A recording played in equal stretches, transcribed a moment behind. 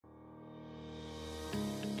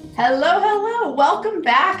Hello, hello. Welcome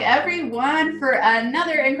back, everyone, for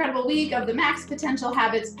another incredible week of the Max Potential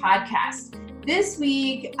Habits podcast. This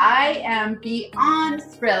week, I am beyond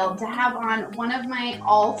thrilled to have on one of my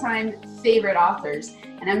all-time favorite authors.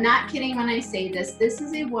 And I'm not kidding when I say this. This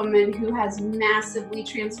is a woman who has massively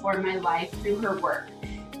transformed my life through her work.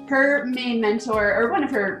 Her main mentor, or one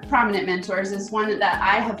of her prominent mentors, is one that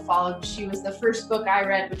I have followed. She was the first book I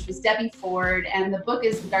read, which was Debbie Ford, and the book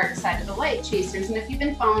is The Dark Side of the Light Chasers. And if you've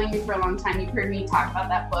been following me for a long time, you've heard me talk about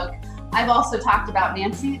that book. I've also talked about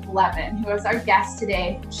Nancy Levin, who is our guest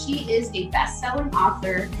today. She is a best-selling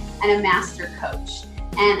author and a master coach.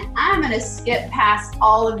 And I'm going to skip past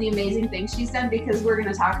all of the amazing things she's done because we're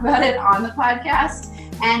going to talk about it on the podcast.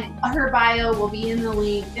 And her bio will be in the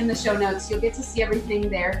link in the show notes. You'll get to see everything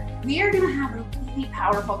there. We are going to have a really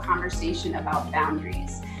powerful conversation about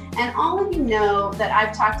boundaries. And all of you know that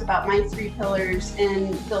I've talked about my 3 pillars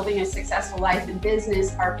in building a successful life and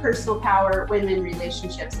business are personal power, women,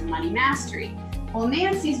 relationships, and money mastery. Well,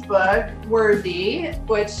 Nancy's book, Worthy,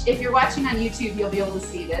 which if you're watching on YouTube, you'll be able to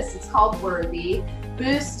see this. It's called Worthy.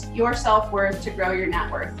 Boost Your Self-Worth to Grow Your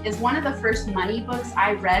Net Worth is one of the first money books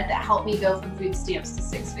I read that helped me go from food stamps to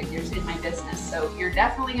 6 figures in my business. So you're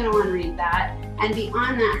definitely going to want to read that. And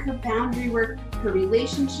beyond that, her boundary work, her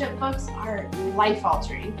relationship books are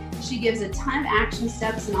life-altering. She gives a ton of action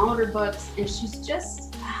steps in all of her books, and she's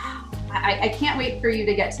just, I can't wait for you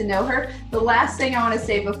to get to know her. The last thing I want to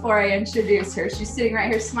say before I introduce her, she's sitting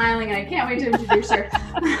right here smiling, and I can't wait to introduce her.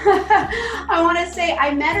 I want to say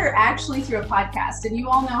I met her actually through a podcast, and you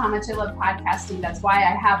all know how much I love podcasting. That's why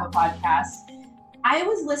I have a podcast. I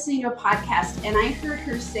was listening to a podcast, and I heard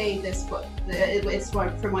her say this book. It's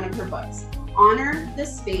from one of her books. Honor the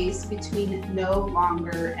space between no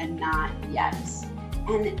longer and not yet.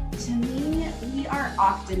 And to me, we are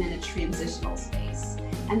often in a transitional space.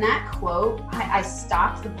 And that quote, I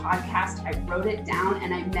stopped the podcast, I wrote it down,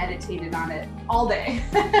 and I meditated on it all day.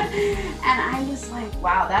 And I was like,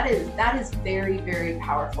 wow, that is very, very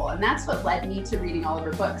powerful. And that's what led me to reading all of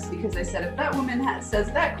her books, because I said, if that woman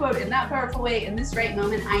says that quote in that powerful way in this right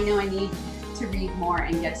moment, I know I need to read more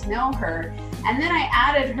and get to know her. And then I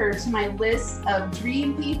added her to my list of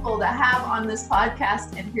dream people to have on this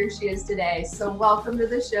podcast, and here she is today. So welcome to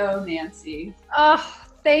the show, Nancy. Oh,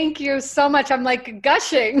 thank you so much. I'm like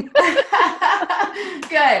gushing.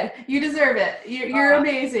 Good. You deserve it. You're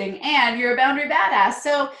amazing. And you're a boundary badass.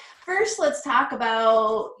 So first, let's talk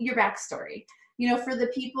about your backstory. You know,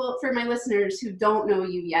 for my listeners who don't know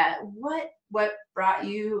you yet, what brought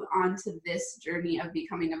you onto this journey of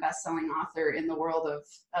becoming a best-selling author in the world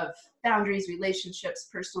of boundaries, relationships,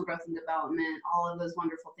 personal growth and development, all of those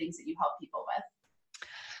wonderful things that you help people with?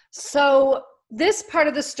 So this part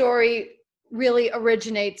of the story really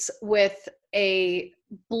originates with a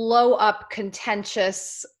blow-up,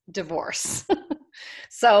 contentious divorce.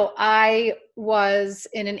 So I was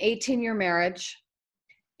in an 18-year marriage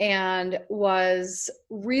and was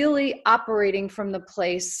really operating from the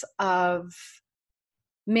place of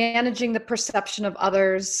managing the perception of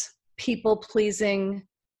others, people-pleasing,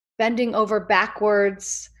 bending over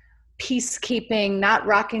backwards, peacekeeping, not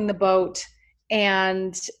rocking the boat.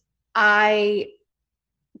 And I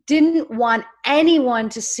didn't want anyone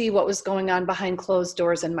to see what was going on behind closed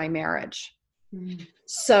doors in my marriage. Mm-hmm.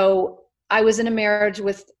 So I was in a marriage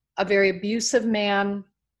with a very abusive man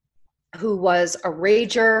who was a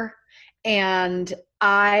rager, and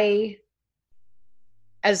I,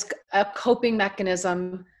 as a coping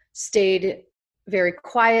mechanism, stayed very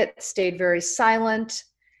quiet, stayed very silent,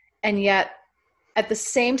 and yet at the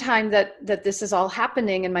same time that this is all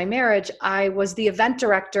happening in my marriage, I was the event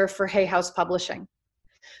director for Hay House Publishing.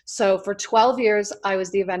 So for 12 years, I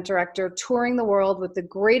was the event director, touring the world with the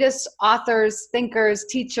greatest authors, thinkers,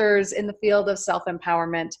 teachers in the field of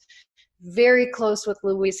self-empowerment, very close with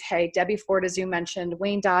Louise Hay, Debbie Ford, as you mentioned,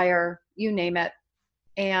 Wayne Dyer, you name it.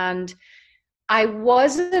 And I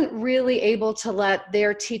wasn't really able to let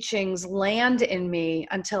their teachings land in me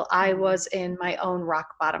until I was in my own rock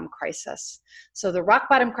bottom crisis. So the rock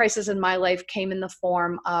bottom crisis in my life came in the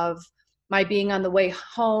form of my being on the way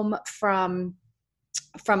home from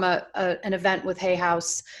an event with Hay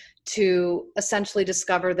House to essentially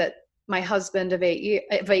discover that my husband of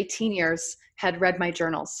 18 years had read my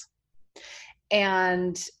journals.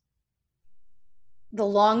 And the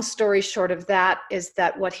long story short of that is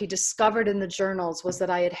that what he discovered in the journals was that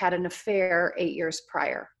I had had an affair 8 years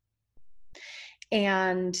prior.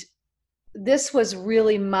 And this was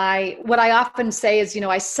really what I often say is,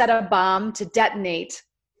 I set a bomb to detonate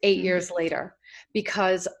 8 years later,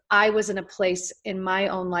 because I was in a place in my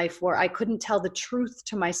own life where I couldn't tell the truth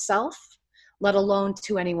to myself, let alone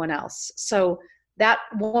to anyone else. So that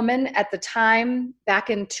woman at the time, back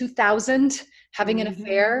in 2000, having an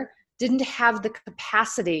affair, didn't have the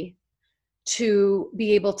capacity to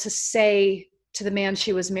be able to say to the man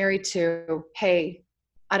she was married to, hey,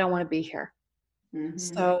 I don't want to be here.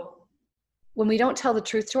 So when we don't tell the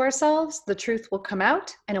truth to ourselves, the truth will come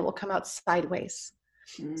out, and it will come out sideways.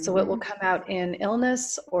 So it will come out in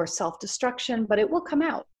illness or self-destruction, but it will come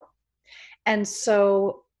out. And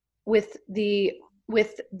so with the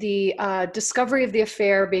discovery of the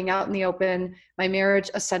affair being out in the open, my marriage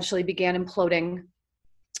essentially began imploding.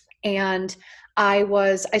 And I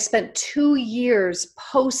spent 2 years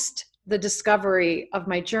post the discovery of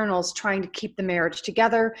my journals trying to keep the marriage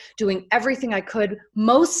together, doing everything I could,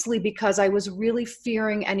 mostly because I was really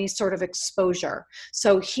fearing any sort of exposure.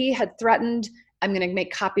 So he had threatened, I'm going to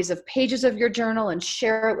make copies of pages of your journal and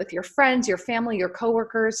share it with your friends, your family, your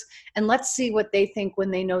coworkers, and let's see what they think when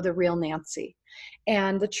they know the real Nancy.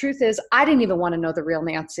 And the truth is, I didn't even want to know the real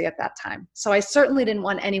Nancy at that time. So I certainly didn't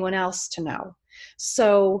want anyone else to know.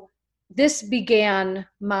 So this began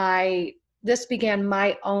my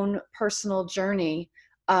own personal journey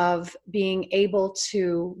of being able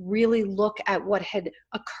to really look at what had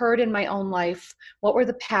occurred in my own life. What were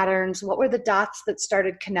the patterns? What were the dots that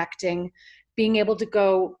started connecting? Being able to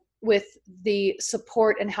go with the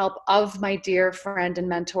support and help of my dear friend and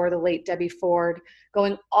mentor, the late Debbie Ford,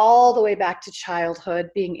 going all the way back to childhood,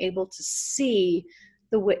 being able to see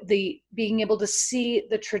the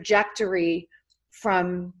trajectory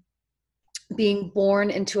from being born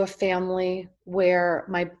into a family where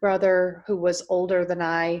my brother, who was older than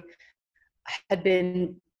I, had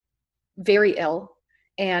been very ill,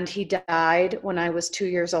 and he died when I was 2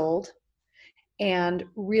 years old. And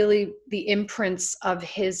really the imprints of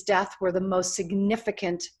his death were the most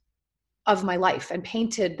significant of my life and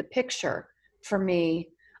painted the picture for me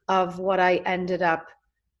of what I ended up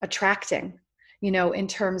attracting, in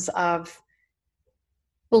terms of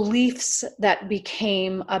beliefs that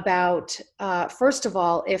became about, first of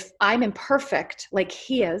all, if I'm imperfect like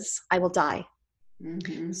he is, I will die.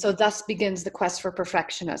 So thus begins the quest for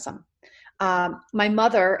perfectionism. My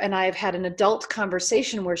mother and I have had an adult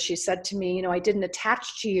conversation where she said to me, I didn't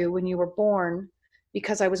attach to you when you were born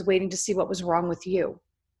because I was waiting to see what was wrong with you.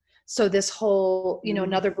 So this whole,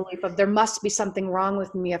 another belief of there must be something wrong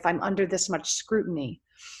with me if I'm under this much scrutiny.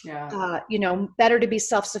 Yeah. Better to be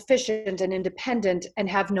self-sufficient and independent and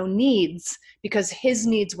have no needs because his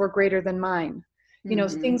needs were greater than mine.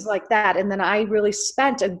 Things like that. And then I really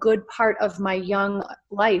spent a good part of my young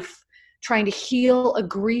life trying to heal a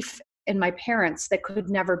grief in my parents that could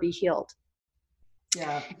never be healed.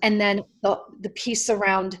 Yeah. And then the piece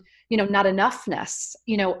around, not enoughness,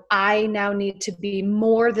 I now need to be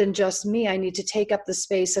more than just me. I need to take up the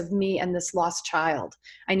space of me and this lost child.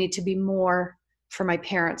 I need to be more for my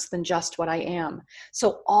parents than just what I am.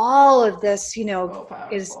 So all of this,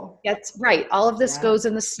 gets right. All of this goes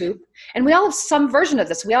in the soup, and we all have some version of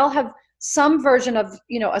this. We all have some version of,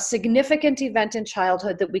 a significant event in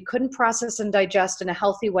childhood that we couldn't process and digest in a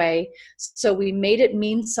healthy way. So we made it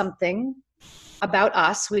mean something about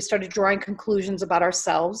us. We started drawing conclusions about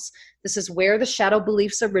ourselves. This is where the shadow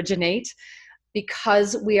beliefs originate,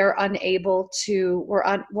 because we're unable to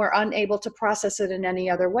process it in any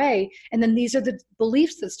other way. And then these are the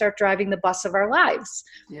beliefs that start driving the bus of our lives.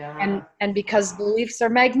 Yeah. And because beliefs are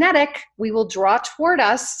magnetic, we will draw toward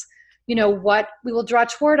us what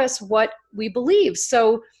we believe.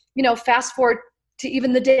 So, fast forward to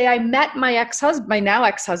even the day I met my now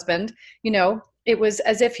ex-husband, it was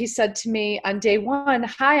as if he said to me on day one,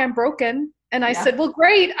 "Hi, I'm broken." And I said, "Well,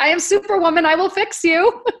 great. I am Superwoman. I will fix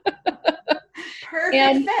you."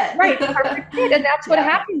 Perfect fit. Right. Perfect fit. And that's what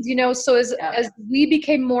happened, so as we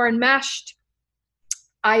became more enmeshed,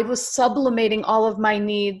 I was sublimating all of my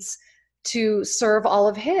needs to serve all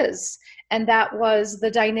of his. And that was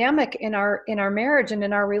the dynamic in our marriage and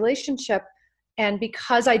in our relationship. And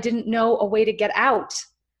because I didn't know a way to get out,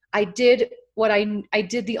 I did I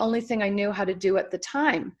did the only thing I knew how to do at the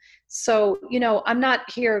time. So, I'm not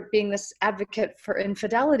here being this advocate for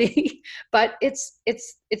infidelity, but it's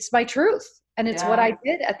my truth. And it's what I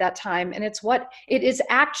did at that time. And it is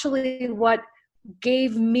actually what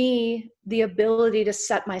gave me the ability to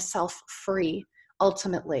set myself free.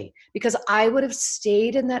 Ultimately, because I would have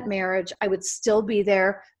stayed in that marriage, I would still be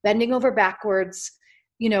there, bending over backwards,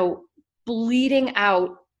 bleeding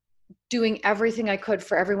out, doing everything I could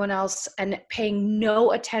for everyone else and paying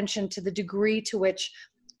no attention to the degree to which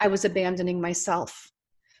I was abandoning myself.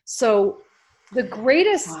 So the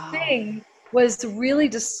greatest thing was really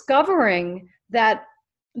discovering that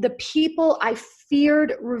the people I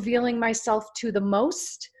feared revealing myself to the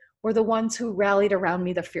most were the ones who rallied around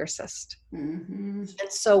me the fiercest. Mm-hmm.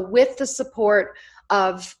 And so with the support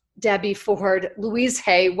of Debbie Ford, Louise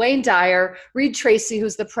Hay, Wayne Dyer, Reed Tracy,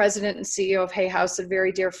 who's the president and CEO of Hay House, a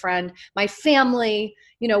very dear friend, my family,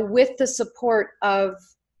 with the support of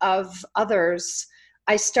others,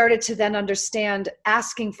 I started to then understand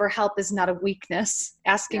asking for help is not a weakness.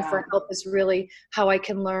 Asking for help is really how I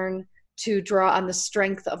can learn to draw on the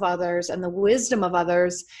strength of others and the wisdom of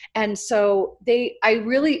others. And so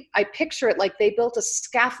I picture it like they built a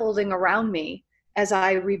scaffolding around me as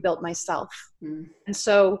I rebuilt myself. And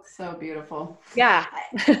so beautiful. Yeah.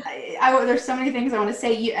 There's so many things I want to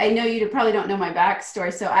say. I know you probably don't know my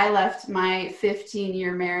backstory. So I left my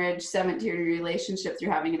 15-year marriage, 17-year relationship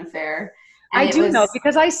through having an affair. And I do know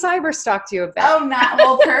because I cyber stalked you a bit.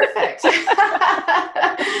 Oh, perfect.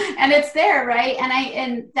 And it's there, right?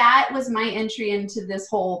 And that was my entry into this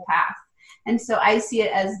whole path. And so I see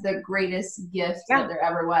it as the greatest gift that there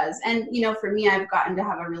ever was. And, for me, I've gotten to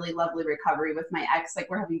have a really lovely recovery with my ex. Like,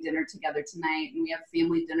 we're having dinner together tonight, and we have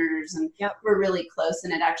family dinners, and we're really close.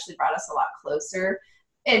 And it actually brought us a lot closer.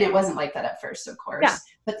 And it wasn't like that at first, of course,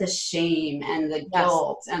 but the shame and the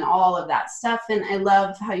guilt and all of that stuff. And I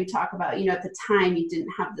love how you talk about, at the time you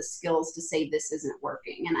didn't have the skills to say this isn't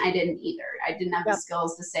working. And I didn't either. I didn't have the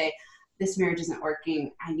skills to say this marriage isn't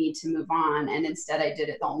working. I need to move on. And instead I did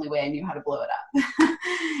it the only way I knew how to blow it up.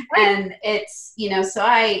 And it's, so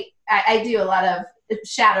I do a lot of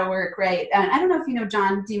shadow work, right? And I don't know if you know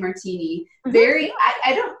John DeMartini.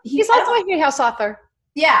 He's also a Hay House author.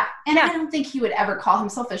 Yeah. And I don't think he would ever call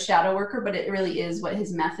himself a shadow worker, but it really is what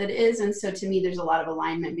his method is. And so to me, there's a lot of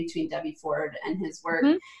alignment between Debbie Ford and his work.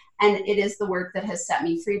 Mm-hmm. And it is the work that has set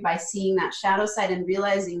me free by seeing that shadow side and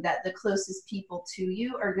realizing that the closest people to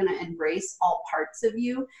you are going to embrace all parts of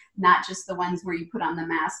you, not just the ones where you put on the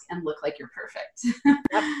mask and look like you're perfect.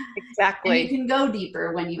 Yep, exactly. And you can go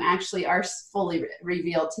deeper when you actually are fully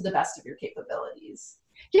revealed to the best of your capabilities.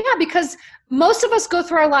 Yeah, because most of us go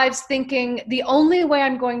through our lives thinking the only way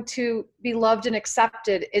I'm going to be loved and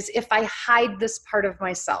accepted is if I hide this part of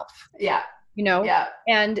myself. Yeah. Yeah.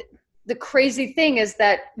 And the crazy thing is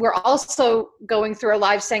that we're also going through our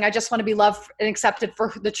lives saying, I just want to be loved and accepted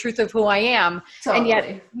for the truth of who I am. Totally.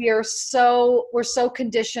 And yet we're so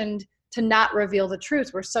conditioned to not reveal the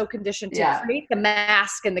truth. We're so conditioned to create the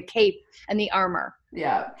mask and the cape and the armor.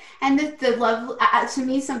 Yeah. And the love, to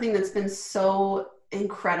me, something that's been so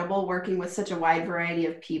incredible working with such a wide variety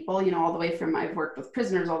of people, all the way from I've worked with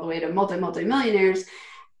prisoners all the way to multi-millionaires.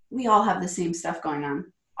 We all have the same stuff going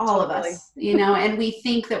on. All of us, and we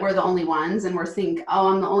think that we're the only ones, and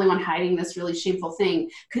I'm the only one hiding this really shameful thing.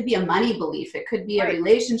 Could be a money belief. It could be a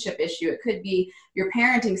relationship issue. It could be your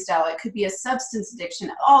parenting style. It could be a substance addiction,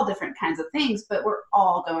 all different kinds of things, but we're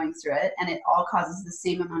all going through it, and it all causes the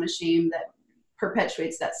same amount of shame that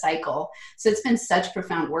perpetuates that cycle. So it's been such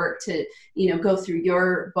profound work to, go through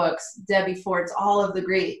your books, Debbie Ford's, all of the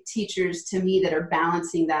great teachers to me that are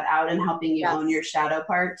balancing that out and helping you own your shadow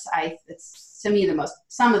parts. It's to me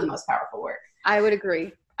some of the most powerful work. I would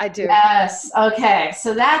agree. I do. Yes. Okay.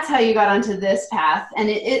 So that's how you got onto this path. And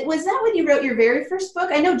it was that when you wrote your very first book?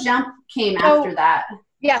 I know Jump came after that.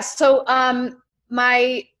 Yeah. So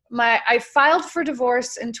I filed for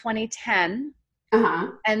divorce in 2010.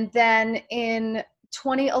 And then in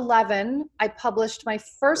 2011, I published my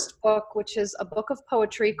first book, which is a book of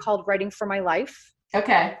poetry called Writing for My Life.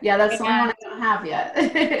 Okay. Yeah, that's the one I don't have yet.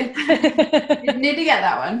 You need to get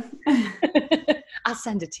that one. I'll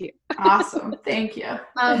send it to you. Awesome. Thank you.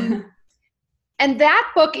 And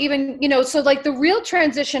that book even, so like the real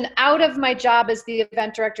transition out of my job as the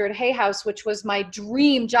event director at Hay House, which was my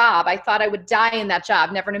dream job. I thought I would die in that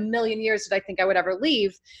job. Never in a million years did I think I would ever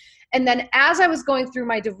leave. And then as I was going through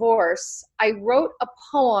my divorce, I wrote a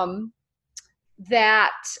poem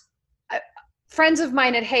that friends of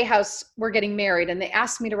mine at Hay House were getting married, and they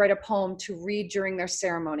asked me to write a poem to read during their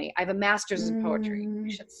ceremony. I have a master's in poetry, we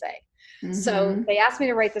should say. Mm-hmm. So they asked me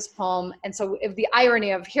to write this poem. And so the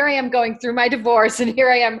irony of here I am going through my divorce, and here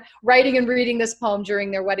I am writing and reading this poem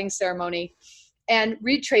during their wedding ceremony. And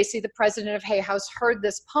Reed Tracy, the president of Hay House, heard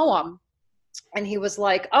this poem. And he was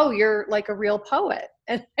like, oh, you're like a real poet.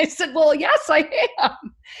 And I said, well, yes, I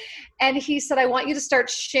am. And he said, I want you to start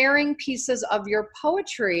sharing pieces of your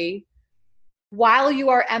poetry while you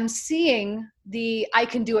are emceeing the I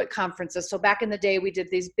Can Do It conferences. So back in the day, we did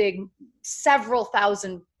these big, several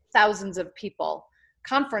thousands of people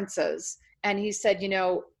conferences. And he said,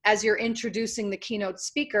 as you're introducing the keynote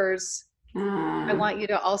speakers, I want you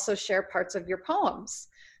to also share parts of your poems.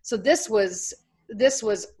 So this was this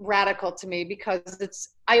was radical to me because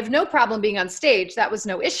I have no problem being on stage. That was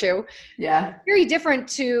no issue. Yeah. Very different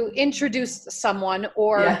to introduce someone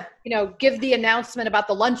or, give the announcement about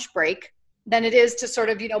the lunch break than it is to sort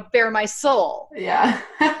of, bare my soul. Yeah.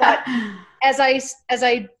 But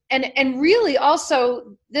and really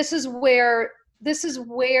also, this is where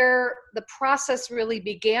the process really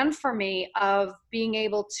began for me of being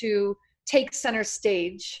able to take center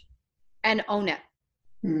stage and own it.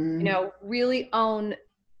 Really own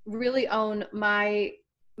my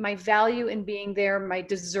value in being there, my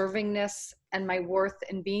deservingness and my worth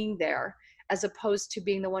in being there, as opposed to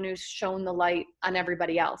being the one who's shown the light on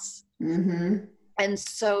everybody else. Mm-hmm. And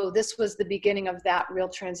so this was the beginning of that real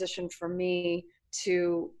transition for me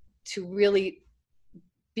to really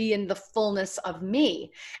be in the fullness of me.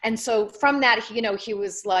 And so from that, he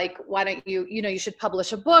was like, why don't you should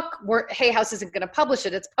publish a book. Hay House isn't going to publish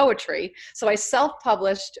it. It's poetry. So I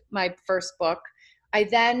self-published my first book. I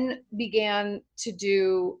then began to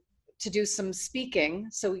do some speaking.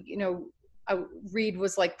 So, Reed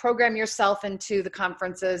was like, program yourself into the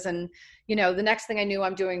conferences. And, the next thing I knew,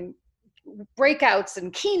 I'm doing breakouts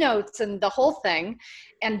and keynotes and the whole thing,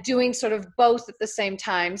 and doing sort of both at the same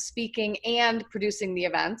time, speaking and producing the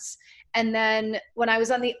events. And then when I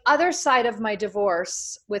was on the other side of my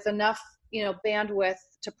divorce with enough, bandwidth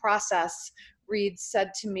to process, Reed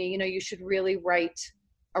said to me, you should really write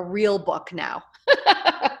a real book now.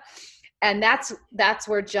 And that's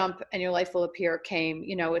where Jump and Your Life Will Appear came.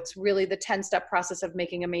 It's really the 10-step process of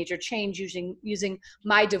making a major change using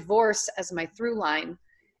my divorce as my through line.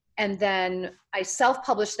 And then I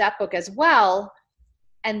self-published that book as well.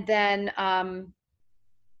 And then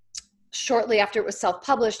shortly after it was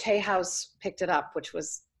self-published, Hay House picked it up, which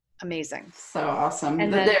was amazing. So awesome.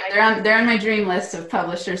 And they're on my dream list of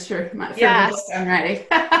publishers for the book I'm writing.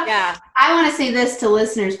 Yeah. I want to say this to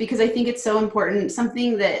listeners because I think it's so important.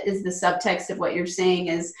 Something that is the subtext of what you're saying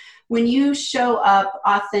is when you show up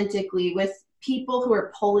authentically with people who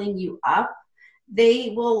are pulling you up,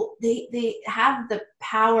 they have the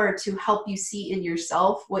power to help you see in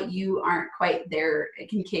yourself what you aren't quite there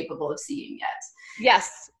and capable of seeing yet.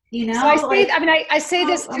 Yes. So I say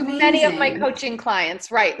this to amazing. Many of my coaching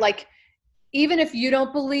clients, right? Like, even if you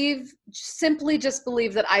don't believe, simply just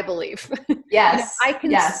believe that I believe. Yes. I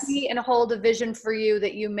can see and hold a vision for you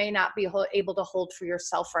that you may not be able to hold for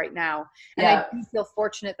yourself right now. And I do feel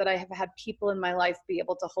fortunate that I have had people in my life be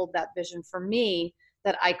able to hold that vision for me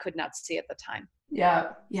that I could not see at the time. Yeah.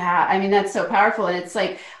 Yeah. I mean, that's so powerful. And it's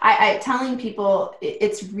like, I telling people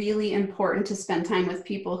it's really important to spend time with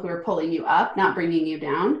people who are pulling you up, not bringing you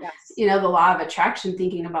down. Yes. The law of attraction,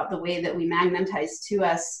 thinking about the way that we magnetize to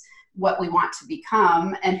us what we want to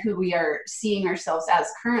become and who we are seeing ourselves as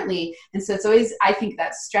currently. And so it's always, I think,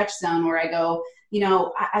 that stretch zone where I go,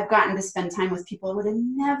 I've gotten to spend time with people I would have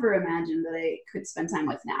never imagined that I could spend time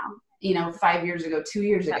with now. 5 years ago, 2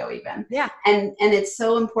 years ago, even. Yeah. And it's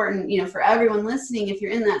so important, for everyone listening, if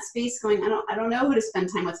you're in that space going, I don't know who to spend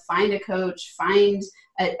time with, find a coach, find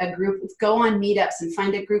a group, go on meetups and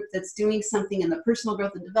find a group that's doing something in the personal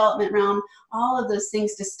growth and development realm, all of those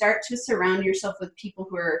things, to start to surround yourself with people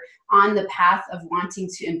who are on the path of wanting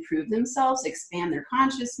to improve themselves, expand their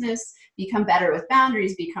consciousness, become better with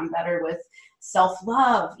boundaries, become better with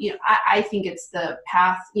self-love. I think it's the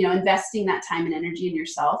path, investing that time and energy in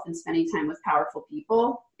yourself and spending time with powerful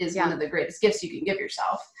people is one of the greatest gifts you can give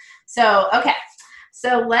yourself. So, okay.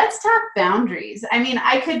 So let's talk boundaries. I mean,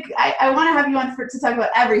 I want to have you on to talk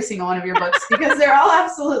about every single one of your books because they're all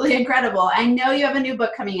absolutely incredible. I know you have a new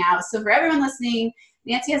book coming out. So for everyone listening,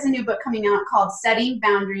 Nancy has a new book coming out called Setting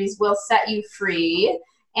Boundaries Will Set You Free.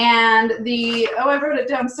 And I wrote it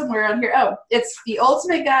down somewhere on here. Oh, it's the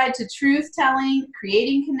ultimate guide to truth telling,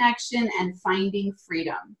 creating connection, and finding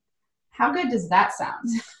freedom. How good does that sound?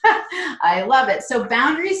 I love it. So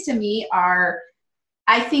boundaries to me are,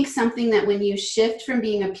 I think, something that when you shift from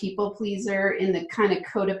being a people pleaser in the kind of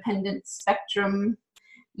codependent spectrum,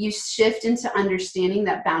 you shift into understanding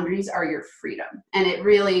that boundaries are your freedom. And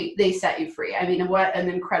they set you free. I mean, what an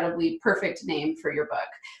incredibly perfect name for your book.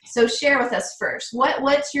 So share with us first,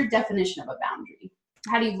 what's your definition of a boundary?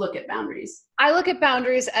 How do you look at boundaries? I look at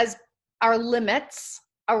boundaries as our limits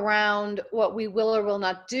around what we will or will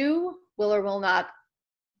not do, will or will not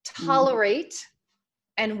tolerate,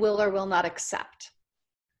 and will or will not accept.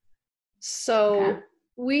 So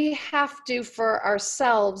we have to, for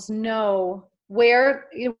ourselves, know where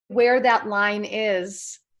that line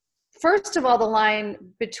is. First of all, the line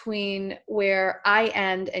between where I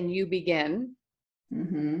end and you begin,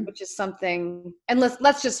 which is something, and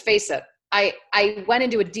let's just face it, I went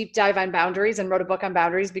into a deep dive on boundaries and wrote a book on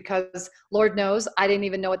boundaries because Lord knows I didn't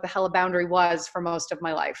even know what the hell a boundary was for most of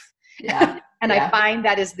my life. Yeah. And yeah. I find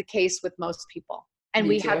that is the case with most people. And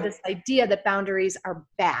Me we have too. this idea that boundaries are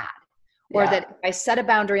bad, or that if I set a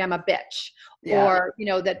boundary, I'm a bitch, or,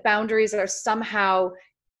 that boundaries are somehow,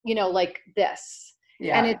 like this.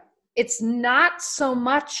 Yeah. And it's not so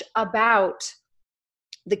much about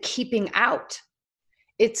the keeping out.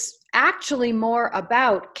 It's actually more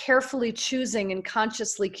about carefully choosing and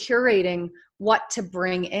consciously curating what to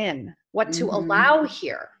bring in, what to allow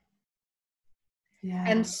here. Yeah.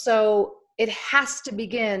 And so it has to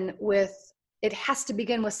begin with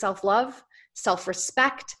self-love,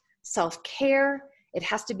 self-respect, self-care. It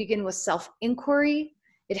has to begin with self-inquiry.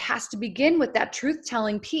 It has to begin with that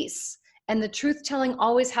truth-telling piece. And the truth-telling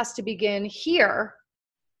always has to begin here,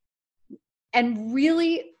 and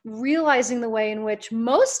really realizing the way in which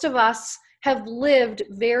most of us have lived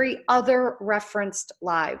very other referenced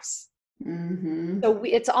lives. So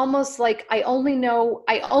it's almost like I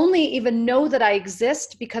only even know that I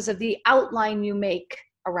exist because of the outline you make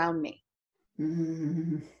around me.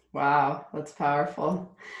 Wow, that's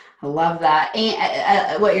powerful. I love that.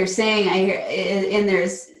 And what you're saying, I hear, and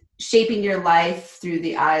there's shaping your life through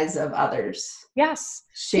the eyes of others. Yes.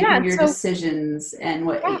 Shaping your decisions and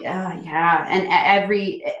what, and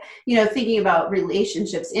every, thinking about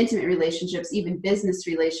relationships, intimate relationships, even business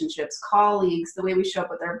relationships, colleagues, the way we show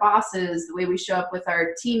up with our bosses, the way we show up with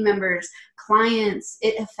our team members, clients,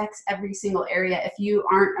 it affects every single area. If you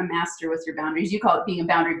aren't a master with your boundaries, you call it being a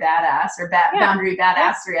boundary badass or boundary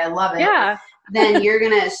badassery. I love it. Yeah. Then you're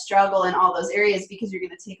going to struggle in all those areas because you're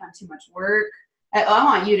going to take on too much work. I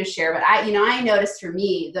want you to share, but I noticed for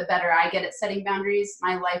me, the better I get at setting boundaries,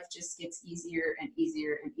 my life just gets easier and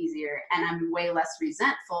easier and easier. And I'm way less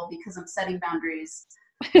resentful because I'm setting boundaries.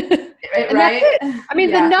 Right? I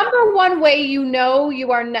mean, the number one way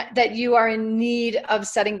that you are in need of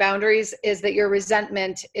setting boundaries is that your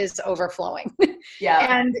resentment is overflowing.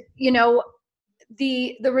 Yeah. And,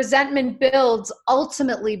 the resentment builds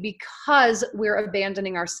ultimately because we're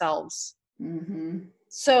abandoning ourselves.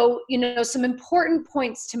 So, some important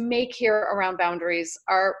points to make here around boundaries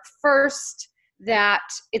are, first, that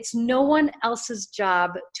it's no one else's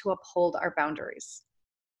job to uphold our boundaries.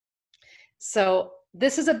 So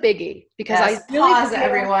this is a biggie because I really pause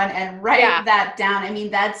everyone and write that down. I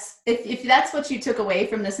mean, that's if that's what you took away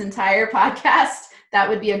from this entire podcast, that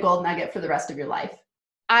would be a gold nugget for the rest of your life.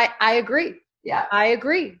 I agree. Yeah, I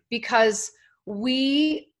agree, because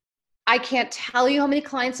I can't tell you how many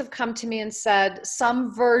clients have come to me and said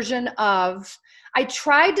some version of, I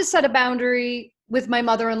tried to set a boundary with my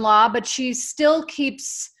mother-in-law, but she still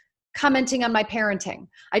keeps commenting on my parenting.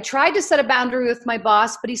 I tried to set a boundary with my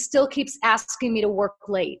boss, but he still keeps asking me to work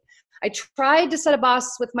late. I tried to set a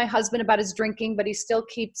boss with my husband about his drinking, but he still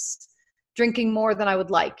keeps drinking more than I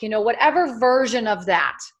would like. Whatever version of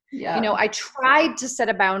that. Yeah. I tried to set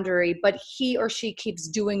a boundary, but he or she keeps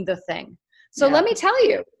doing the thing. So let me tell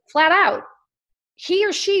you, flat out, he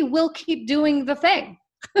or she will keep doing the thing.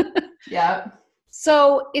 Yeah.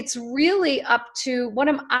 So it's really up to, what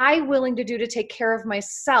am I willing to do to take care of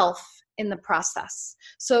myself in the process?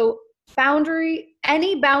 So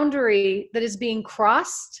any boundary that is being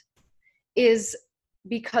crossed is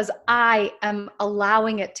because I am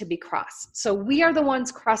allowing it to be crossed. So we are the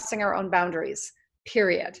ones crossing our own boundaries,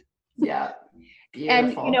 period. Yeah.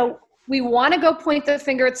 Beautiful. And, we want to go point the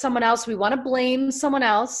finger at someone else. We want to blame someone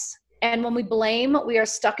else. And when we blame, we are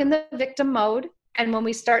stuck in the victim mode. And when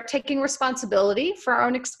we start taking responsibility for our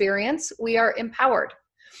own experience, we are empowered.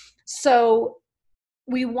 So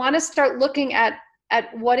we want to start looking at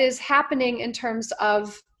what is happening in terms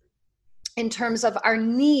of our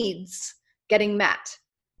needs getting met.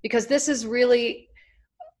 Because this is really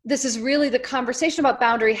the conversation about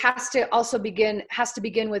boundary has to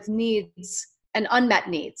begin with needs and unmet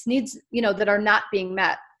needs that are not being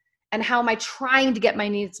met. And how am I trying to get my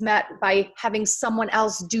needs met by having someone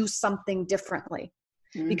else do something differently?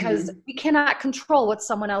 Because we cannot control what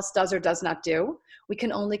someone else does or does not do. We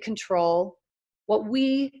can only control what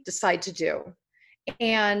we decide to do.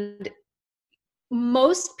 And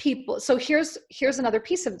most people, so here's another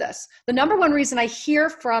piece of this. The number one reason I hear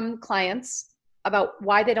from clients about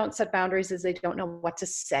why they don't set boundaries is they don't know what to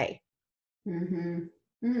say.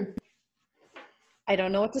 I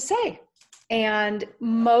don't know what to say. And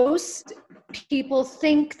most people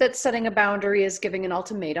think that setting a boundary is giving an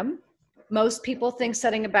ultimatum. Most people think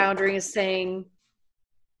setting a boundary is saying,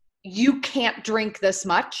 you can't drink this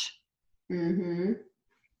much. And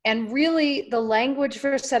really, the language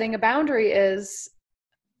for setting a boundary is,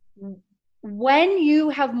 when you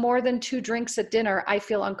have more than 2 drinks at dinner, I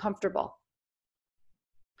feel uncomfortable.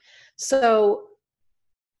 So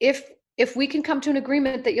if we can come to an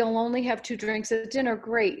agreement that you'll only have 2 drinks at dinner,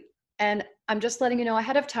 great. And I'm just letting you know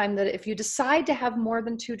ahead of time that if you decide to have more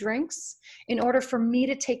than 2 drinks, in order for me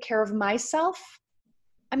to take care of myself,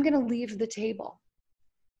 I'm going to leave the table.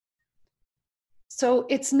 So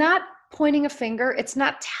it's not pointing a finger. It's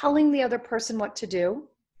not telling the other person what to do.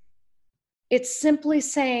 It's simply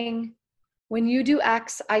saying, when you do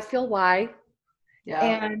X, I feel Y. Yeah.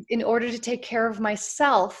 And in order to take care of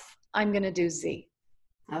myself, I'm going to do Z.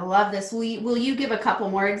 I love this. Will you give a couple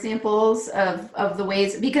more examples of the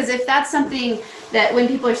ways, because if that's something that when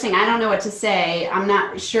people are saying, I don't know what to say, I'm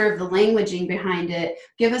not sure of the languaging behind it,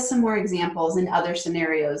 give us some more examples in other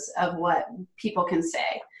scenarios of what people can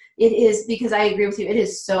say. It is, because I agree with you, it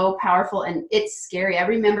is so powerful and it's scary. I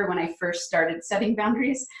remember when I first started setting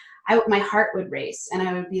boundaries, my heart would race and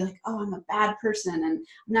I would be like, oh, I'm a bad person and I'm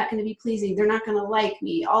not going to be pleasing. They're not going to like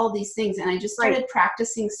me, all these things. And I just started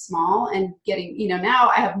practicing small and getting,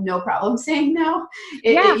 now I have no problem saying no.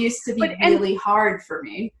 It used to be really hard for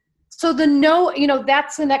me. So the no,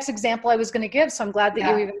 that's the next example I was going to give. So I'm glad that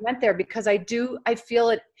you even went there, because I feel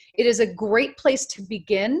it is a great place to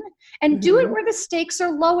begin, and do it where the stakes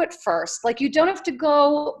are low at first. Like, you don't have to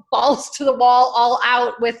go balls to the wall all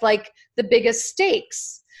out with like the biggest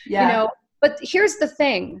stakes. But here's the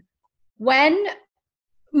thing. When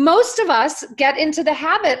most of us get into the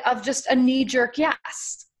habit of just a knee-jerk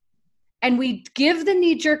yes, and we give the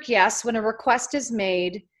knee-jerk yes when a request is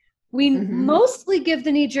made, we mostly give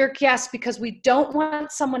the knee-jerk yes because we don't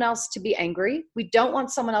want someone else to be angry. We don't want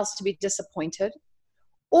someone else to be disappointed.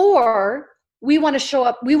 Or we want to show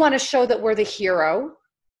up, we want to show that we're the hero,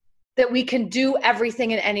 that we can do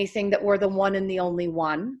everything and anything, that we're the one and the only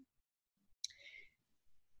one.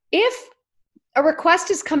 If a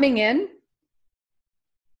request is coming in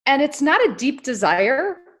and it's not a deep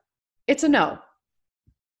desire, it's a no.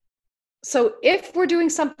 So if we're doing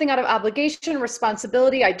something out of obligation,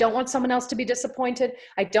 responsibility, I don't want someone else to be disappointed,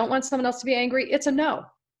 I don't want someone else to be angry, it's a no.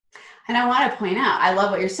 And I want to point out, I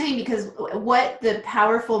love what you're saying, because what the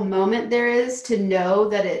powerful moment there is to know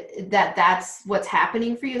that's what's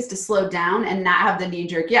happening for you is to slow down and not have the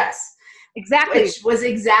knee-jerk yes. Exactly. Which was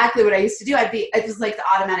exactly what I used to do. It was like the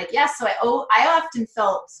automatic yes. So I often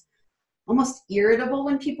felt almost irritable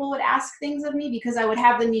when people would ask things of me, because I would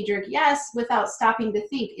have the knee-jerk yes without stopping to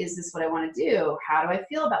think, is this what I want to do? How do I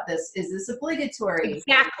feel about this? Is this obligatory?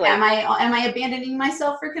 Exactly. Am I abandoning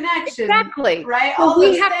myself for connection? Exactly. Right. So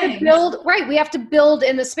we have to build, we have to build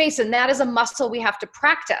in the space, and that is a muscle we have to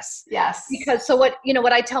practice. Yes. Because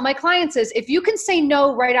what I tell my clients is, if you can say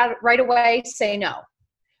no right away, say no.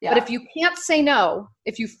 Yeah. But if you can't say no,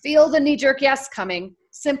 if you feel the knee-jerk yes coming,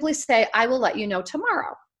 simply say, I will let you know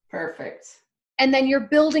tomorrow. Perfect. And then you're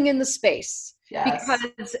building in the space. Yes.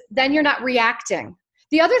 Because then you're not reacting.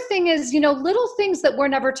 The other thing is, little things that we're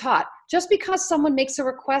never taught. Just because someone makes a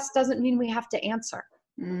request doesn't mean we have to answer.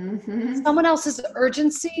 Someone else's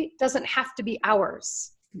urgency doesn't have to be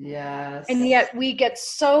ours. Yes. And yet we get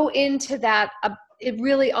so into that, it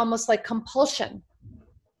really almost like compulsion.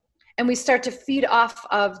 And we start to feed off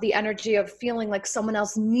of the energy of feeling like someone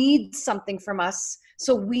else needs something from us,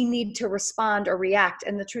 so we need to respond or react.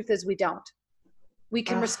 And the truth is, we don't. We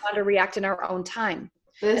can respond or react in our own time.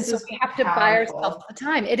 And so we have to buy ourselves the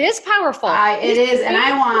time. It is powerful. It is. And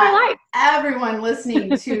I want everyone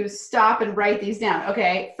listening to stop and write these down.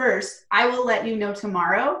 Okay. First, I will let you know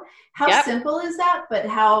tomorrow. How simple is that? But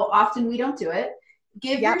how often we don't do it.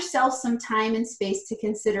 Give yourself some time and space to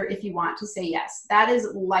consider if you want to say yes. That is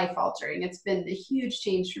life altering. It's been a huge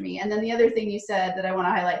change for me. And then the other thing you said that I want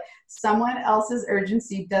to highlight, someone else's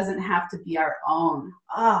urgency doesn't have to be our own.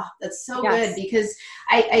 Oh, that's so good, because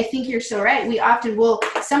I think you're so right. We often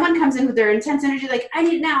someone comes in with their intense energy, like, I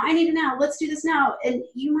need it now, let's do this now. And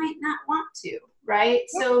you might not want to, right?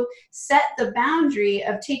 So set the boundary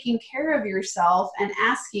of taking care of yourself and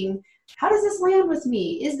asking, how does this land with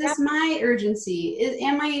me? Is this my urgency?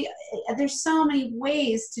 There's so many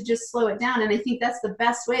ways to just slow it down. And I think that's the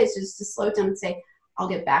best way, is just to slow it down and say, I'll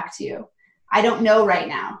get back to you. I don't know right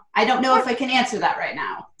now. I don't know if I can answer that right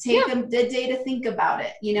now. Take a day to think about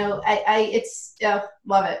it.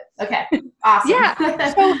 Love it. Okay. Awesome.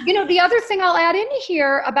 Yeah. So, the other thing I'll add in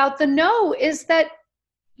here about the no is that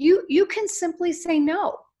you can simply say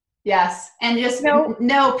no. Yes. And just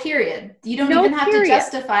no, period. You don't even have to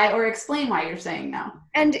justify or explain why you're saying no.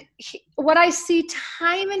 And what I see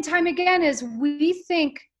time and time again is we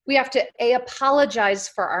think we have to apologize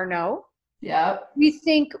for our no. Yep. We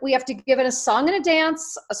think we have to give it a song and a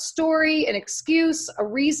dance, a story, an excuse, a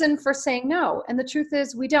reason for saying no. And the truth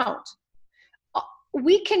is, we don't.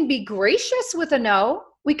 We can be gracious with a no.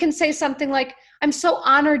 we can say something like, I'm so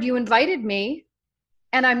honored you invited me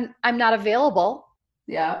and I'm not available.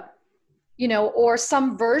 Yeah. You know, or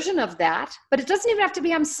some version of that, but it doesn't even have to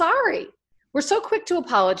be, I'm sorry. We're so quick to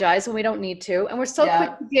apologize when we don't need to. And we're so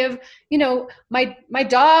quick to give, you know, my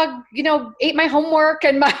dog, you know, ate my homework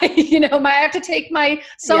and my, you know, I have to take my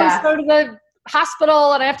so-and-so to the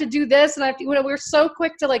hospital and I have to do this. And I have to, you know, we're so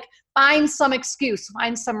quick to like find some excuse,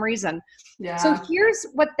 find some reason. Yeah. So here's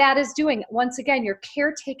what that is doing. Once again, you're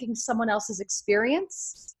caretaking someone else's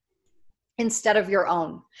experience instead of your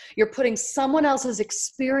own. You're putting someone else's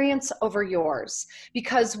experience over yours.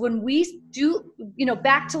 Because when we do, you know,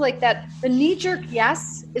 back to like that, the knee-jerk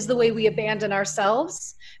yes is the way we abandon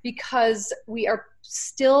ourselves, because we are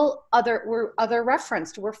still we're other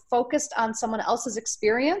referenced. We're focused on someone else's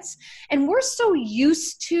experience. And we're so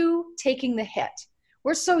used to taking the hit.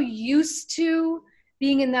 We're so used to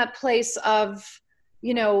being in that place of,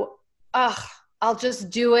 you know, I'll just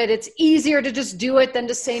do it. It's easier to just do it than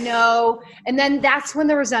to say no. And then that's when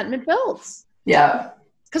the resentment builds. Yeah.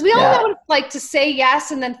 Because we all know what it's like to say yes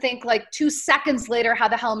and then think like 2 seconds later, how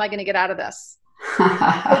the hell am I going to get out of this?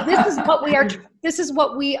 So this is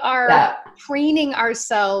what we are training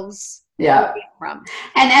ourselves from.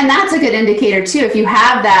 And that's a good indicator too. If you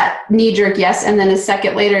have that knee-jerk yes, and then a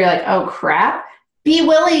second later, you're like, oh crap, be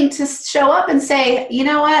willing to show up and say, you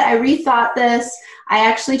know what, I rethought this. I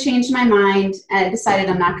actually changed my mind and I decided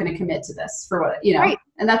I'm not going to commit to this for what, you know,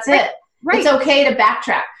 and that's it. Right. It's okay to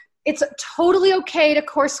backtrack. It's totally okay to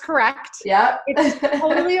course correct. Yeah. It's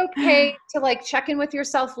totally okay to like check in with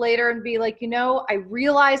yourself later and be like, you know, I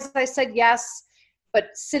realized I said yes, but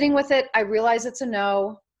sitting with it, I realize it's a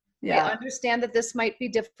no. Yeah. I understand that this might be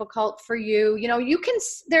difficult for you. You know,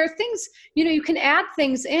 there are things, you know, you can add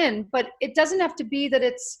things in, but it doesn't have to be that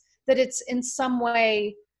it's in some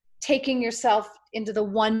way taking yourself into the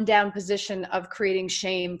one down position of creating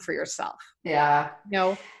shame for yourself. Yeah.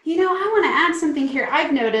 No. You know, I want to add something here.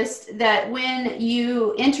 I've noticed that when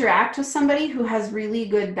you interact with somebody who has really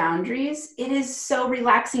good boundaries, it is so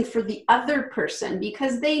relaxing for the other person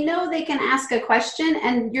because they know they can ask a question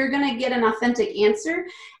and you're going to get an authentic answer.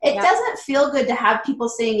 It doesn't feel good to have people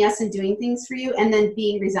saying yes and doing things for you and then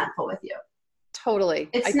being resentful with you. Totally.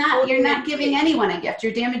 You're not giving anyone a gift.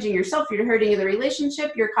 You're damaging yourself. You're hurting the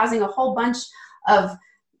relationship. You're causing a whole bunch of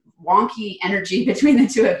wonky energy between the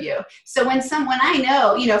two of you. So when I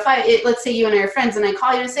know, you know, let's say you and I are friends and I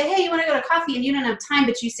call you and say, hey, you want to go to coffee and you don't have time,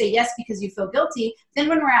 but you say yes because you feel guilty. Then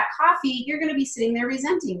when we're at coffee, you're going to be sitting there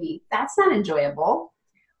resenting me. That's not enjoyable.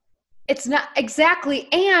 It's not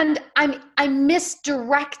exactly. And I'm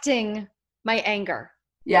misdirecting my anger.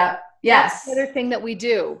 Yeah. Yes. That's the other thing that we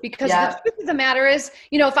do, because the truth of the matter is,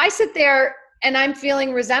 you know, if I sit there and I'm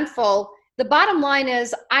feeling resentful, the bottom line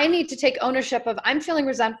is I need to take ownership of I'm feeling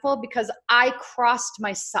resentful because I crossed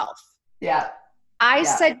myself. Yeah. I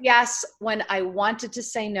said yes when I wanted to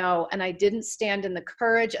say no, and I didn't stand in the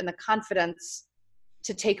courage and the confidence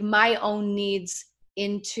to take my own needs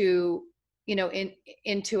into, you know,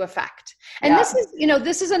 into effect. And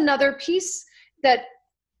this is another piece that,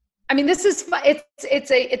 I mean, this is,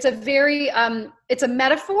 it's a very, it's a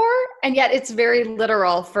metaphor, and yet it's very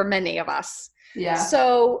literal for many of us. Yeah.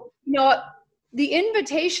 So, you know, the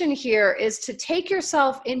invitation here is to take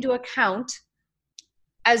yourself into account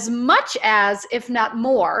as much as, if not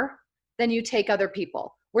more, than you take other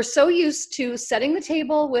people. We're so used to setting the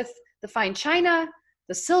table with the fine china,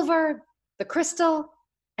 the silver, the crystal,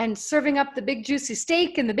 and serving up the big juicy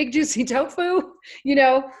steak and the big juicy tofu, you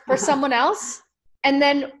know, for someone else. And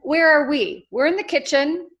then where are we? We're in the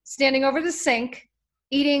kitchen, standing over the sink,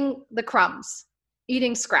 eating the crumbs,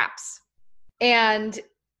 eating scraps. And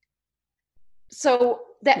so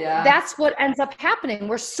that's what ends up happening.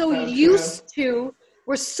 We're so used to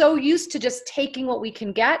just taking what we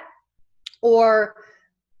can get, or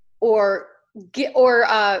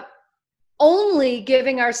only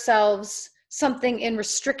giving ourselves something in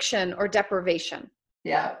restriction or deprivation.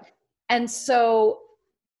 Yeah. And so,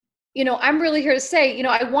 you know, I'm really here to say, you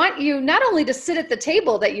know, I want you not only to sit at the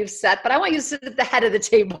table that you've set, but I want you to sit at the head of the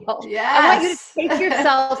table. Yes. I want you to take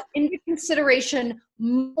yourself into consideration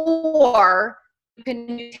more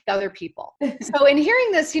than you take other people. So in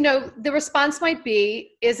hearing this, you know, the response might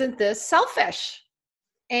be, isn't this selfish?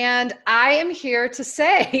 And I am here to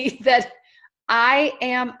say that I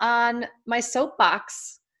am on my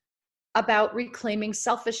soapbox about reclaiming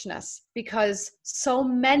selfishness, because so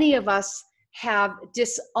many of us have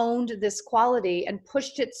disowned this quality and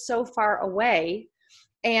pushed it so far away.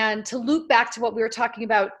 And to loop back to what we were talking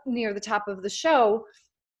about near the top of the show,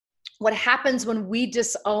 what happens when we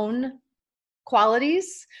disown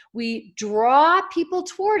qualities, we draw people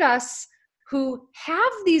toward us who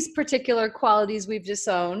have these particular qualities we've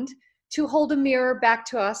disowned to hold a mirror back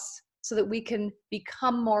to us so that we can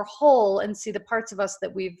become more whole and see the parts of us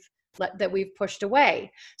that we've pushed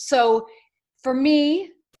away. So for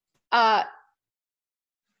me,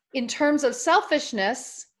 in terms of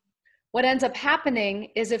selfishness, what ends up happening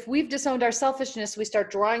is if we've disowned our selfishness, we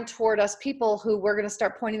start drawing toward us people who we're going to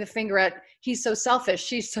start pointing the finger at. He's so selfish.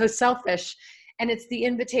 She's so selfish. And it's the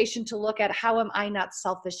invitation to look at, how am I not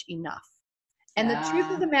selfish enough? And the truth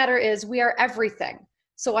of the matter is, we are everything.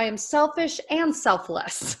 So I am selfish and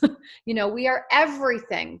selfless. We are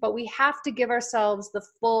everything, but we have to give ourselves the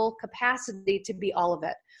full capacity to be all of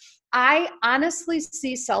it. I honestly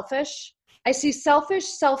see selfish,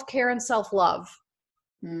 self-care, and self-love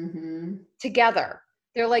together.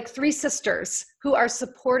 They're like three sisters who are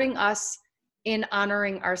supporting us in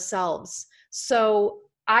honoring ourselves. So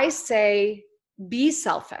I say, be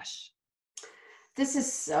selfish. This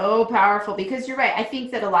is so powerful, because you're right. I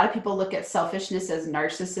think that a lot of people look at selfishness as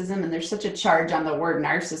narcissism, and there's such a charge on the word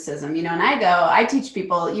narcissism, and I teach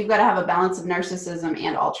people, you've got to have a balance of narcissism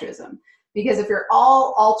and altruism. Because if you're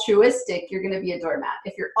all altruistic, you're going to be a doormat.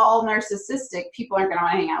 If you're all narcissistic, people aren't going to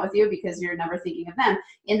want to hang out with you because you're never thinking of them.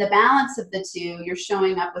 In the balance of the two, you're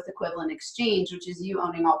showing up with equivalent exchange, which is you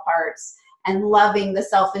owning all parts and loving the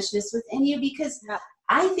selfishness within you. Because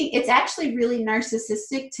I think it's actually really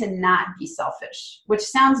narcissistic to not be selfish, which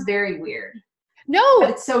sounds very weird. No,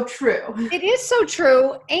 but it's so true. It is so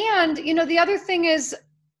true. And, the other thing is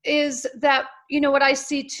that, what I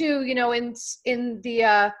see too, in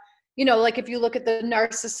the, like if you look at the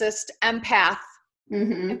narcissist empath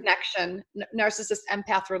connection, narcissist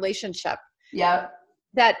empath relationship,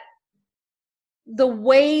 that the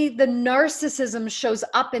way the narcissism shows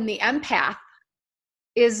up in the empath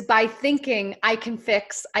is by thinking, I can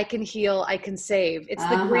fix, I can heal, I can save. It's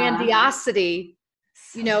the grandiosity,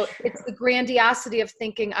 it's the grandiosity of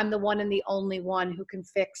thinking I'm the one and the only one who can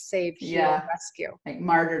fix, save, heal, rescue. Like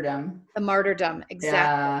martyrdom. The martyrdom, exactly.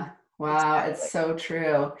 Yeah. Wow, exactly. It's so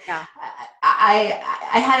true. Yeah. I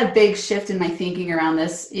had a big shift in my thinking around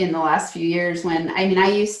this in the last few years when, I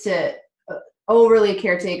used to overly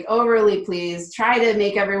caretake, overly please, try to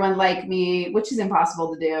make everyone like me, which is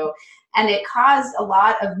impossible to do. And it caused a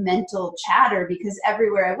lot of mental chatter, because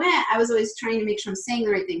everywhere I went, I was always trying to make sure I'm saying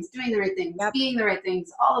the right things, doing the right things, being the right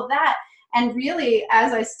things, all of that. And really,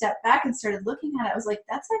 as I stepped back and started looking at it, I was like,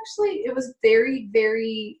 it was very,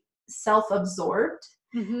 very self-absorbed.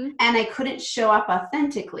 And I couldn't show up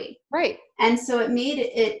authentically. Right. And so it made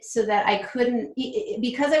it so that I couldn't,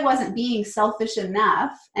 because I wasn't being selfish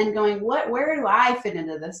enough and going, where do I fit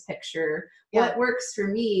into this picture? What works for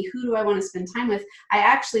me? Who do I want to spend time with? I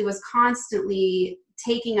actually was constantly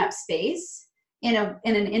taking up space in an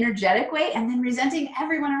energetic way, and then resenting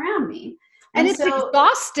everyone around me. And it's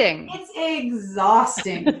exhausting. It's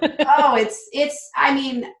exhausting.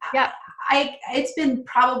 It's been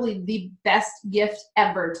probably the best gift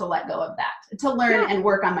ever to let go of that, to learn and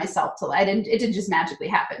work on myself. It didn't just magically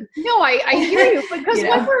happen. No, I hear you, because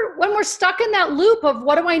when we're stuck in that loop of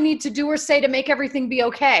what do I need to do or say to make everything be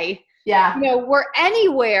okay? Yeah. We're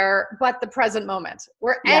anywhere but the present moment.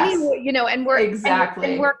 We're anywhere, and we're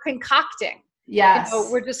exactly, and we're concocting. Yes.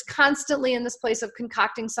 We're just constantly in this place of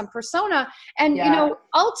concocting some persona. And,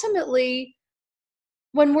 ultimately,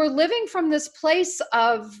 when we're living from this place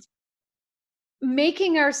of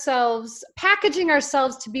packaging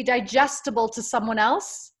ourselves to be digestible to someone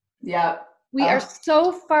else, we are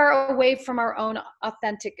so far away from our own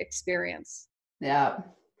authentic experience. Yeah.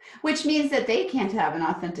 Which means that they can't have an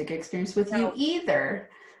authentic experience with you either.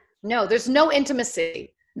 No, there's no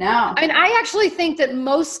intimacy. No. I actually think that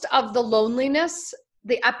most of the loneliness,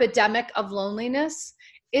 the epidemic of loneliness,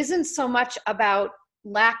 isn't so much about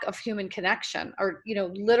lack of human connection or,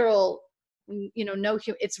 literal,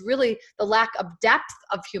 it's really the lack of depth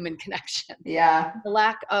of human connection. Yeah. The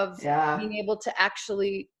lack of being able to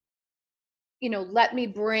actually, let me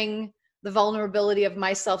bring the vulnerability of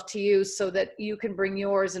myself to you so that you can bring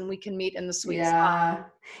yours and we can meet in the sweet spot.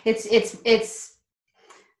 It's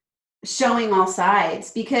showing all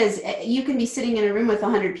sides, because you can be sitting in a room with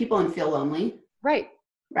 100 people and feel lonely. Right.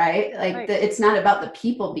 It's not about the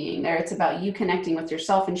people being there. It's about you connecting with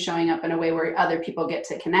yourself and showing up in a way where other people get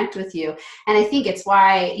to connect with you. And I think it's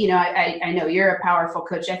why, I know you're a powerful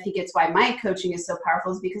coach. I think it's why my coaching is so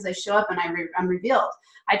powerful, is because I show up and I'm revealed.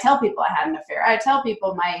 I tell people I had an affair. I tell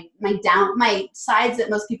people my sides that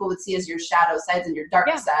most people would see as your shadow sides and your dark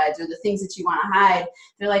sides, or the things that you want to hide.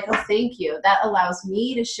 They're like, oh, thank you. That allows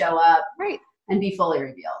me to show up and be fully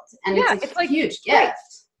revealed. And it's a huge gift.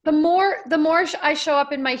 The more I show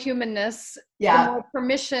up in my humanness, the more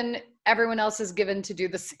permission everyone else is given to do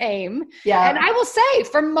the same. Yeah. And I will say,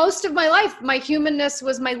 for most of my life, my humanness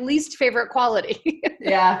was my least favorite quality.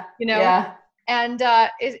 Yeah. You know? Yeah. And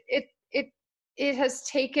it has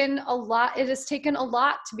taken a lot. It has taken a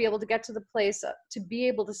lot to be able to get to the place to be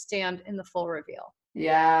able to stand in the full reveal.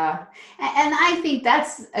 Yeah. And I think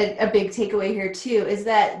that's a big takeaway here too, is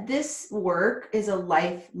that this work is a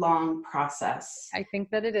lifelong process. I think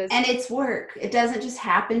that it is. And it's work. It doesn't just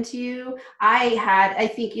happen to you. I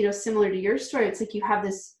think, similar to your story, it's like you have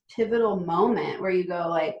this pivotal moment where you go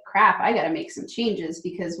like, crap, I got to make some changes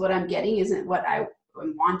because what I'm getting isn't what I'm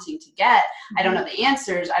wanting to get. I don't know the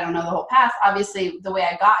answers. I don't know the whole path. Obviously, the way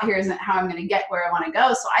I got here isn't how I'm going to get where I want to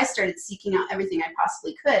go. So I started seeking out everything I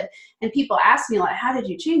possibly could. And people ask me like, how did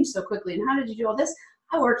you change so quickly? And how did you do all this?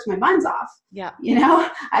 I worked my buns off. Yeah. And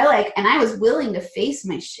I was willing to face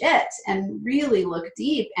my shit and really look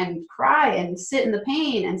deep and cry and sit in the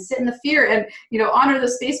pain and sit in the fear and, honor the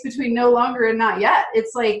space between no longer and not yet.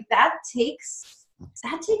 It's like that takes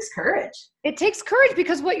courage. It takes courage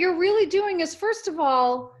because what you're really doing is, first of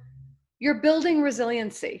all, you're building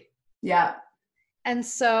resiliency. Yeah. And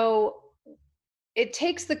so it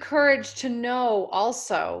takes the courage to know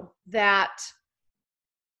also that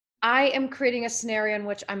I am creating a scenario in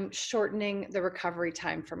which I'm shortening the recovery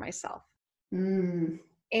time for myself. And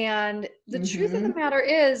the truth of the matter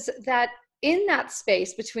is that in that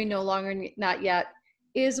space between no longer and not yet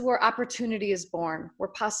is where opportunity is born, where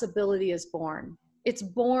possibility is born. It's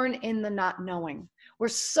born in the not knowing. We're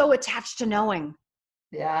so attached to knowing.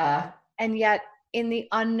 Yeah. And yet in the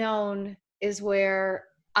unknown is where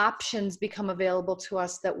options become available to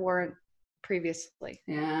us that weren't previously.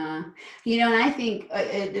 Yeah. And I think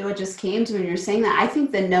what just came to me when you're saying that, I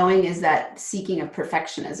think the knowing is that seeking of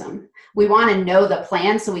perfectionism. We want to know the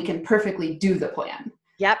plan so we can perfectly do the plan.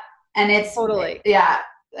 Yep. And it's totally. Yeah.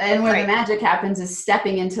 And where the magic happens is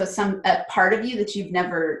stepping into a part of you that you've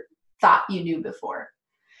never thought you knew before.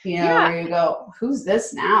 Where you go, who's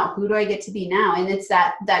this now? Who do I get to be now? And it's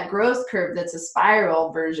that growth curve that's a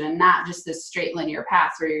spiral version, not just this straight linear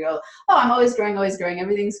path where you go, oh, I'm always growing,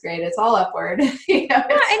 everything's great, it's all upward.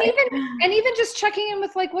 Even just checking in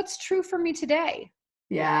with like, what's true for me today?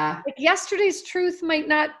 Yeah. Like yesterday's truth might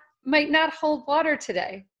not hold water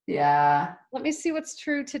today. Yeah. Let me see what's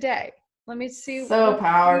true today. Let me see. So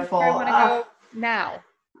powerful. Where I want to go now.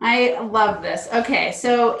 I love this. Okay,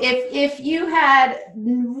 so if you had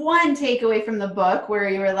one takeaway from the book where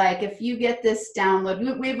you were like, if you get this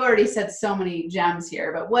download, we've already said so many gems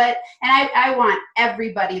here, but I want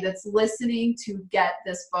everybody that's listening to get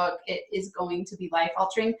this book. It is going to be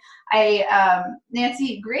life-altering.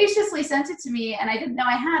 Nancy graciously sent it to me and I didn't know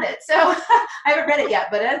I had it. So I haven't read it yet,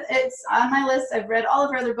 but it's on my list. I've read all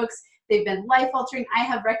of her other books. They've been life-altering. I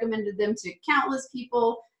have recommended them to countless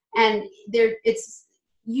people, and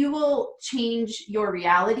you will change your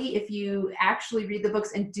reality if you actually read the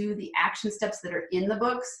books and do the action steps that are in the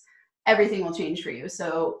books. Everything will change for you.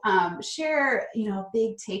 So share, a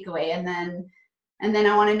big takeaway, and then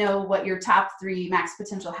I want to know what your top 3 max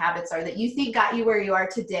potential habits are that you think got you where you are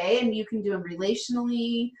today, and you can do them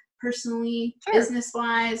relationally, personally,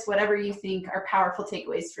 business-wise, whatever you think are powerful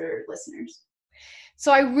takeaways for listeners.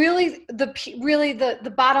 So I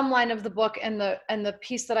the bottom line of the book and the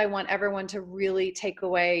piece that I want everyone to really take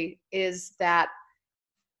away is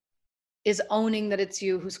owning that it's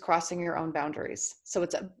you who's crossing your own boundaries. So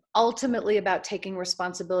it's ultimately about taking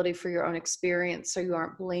responsibility for your own experience so you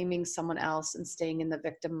aren't blaming someone else and staying in the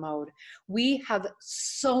victim mode. We have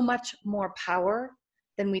so much more power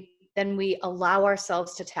than we allow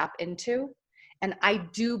ourselves to tap into. And I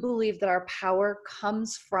do believe that our power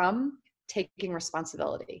comes from taking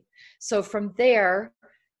responsibility. So from there,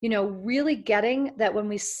 really getting that when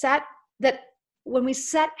we set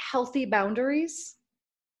healthy boundaries,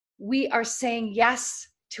 we are saying yes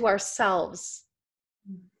to ourselves.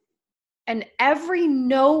 And every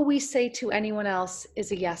no we say to anyone else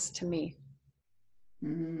is a yes to me.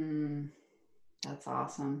 That's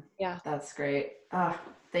awesome. Yeah. That's great. Oh,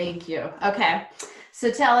 thank you. Okay. So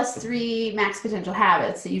tell us 3 max potential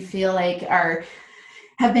habits that you feel like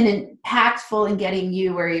have been impactful in getting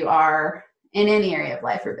you where you are in any area of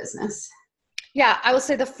life or business. Yeah, I will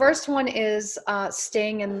say the first one is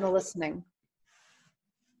staying in the listening.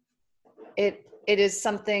 It is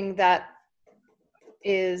something that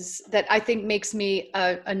I think makes me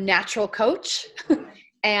a natural coach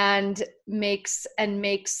and makes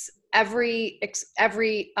every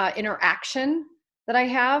interaction that I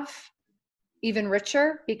have even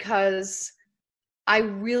richer, because I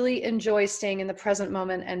really enjoy staying in the present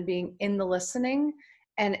moment and being in the listening.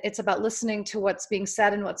 And it's about listening to what's being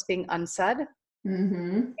said and what's being unsaid.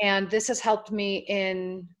 And this has helped me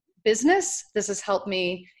in business. This has helped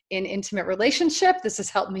me in intimate relationship. This has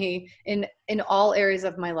helped me in all areas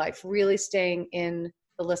of my life, really staying in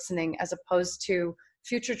the listening as opposed to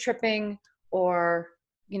future tripping or,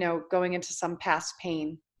 going into some past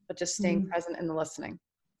pain, but just staying present in the listening.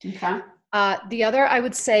 Okay. The other I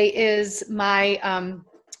would say is my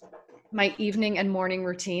evening and morning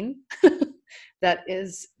routine that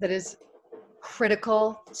is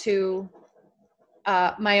critical to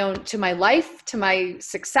my life, to my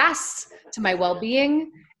success, to my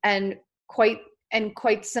well-being, and quite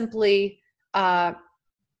simply knowing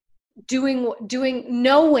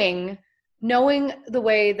the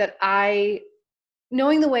way that I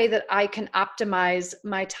can optimize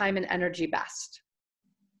my time and energy best.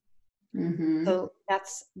 Mm-hmm. So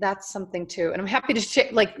that's something too, and I'm happy to share.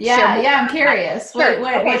 I'm curious. Sure.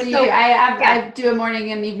 What do you do? I do a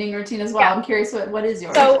morning and evening routine as well. Yeah. I'm curious what is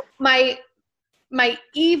yours. So my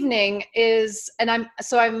evening is, and I'm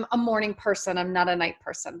a morning person. I'm not a night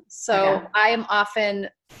person. So okay. I'm often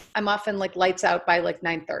like lights out by like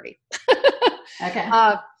 9:30. Okay.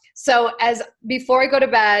 So before I go to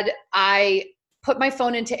bed, I put my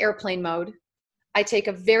phone into airplane mode. I take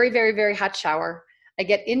a very, very, very hot shower. I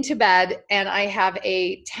get into bed and I have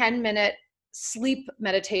a 10-minute sleep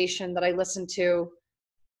meditation that I listen to,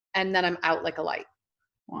 and then I'm out like a light.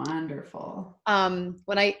 Wonderful.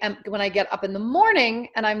 When I get up in the morning,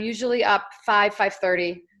 and I'm usually up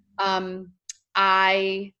 5:30,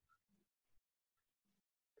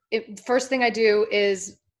 first thing I do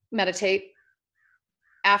is meditate.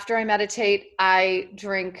 After I meditate, I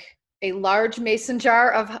drink a large mason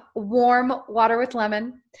jar of warm water with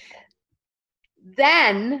lemon.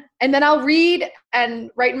 Then I'll read and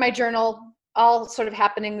write in my journal, all sort of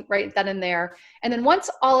happening right then and there. And then once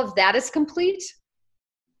all of that is complete,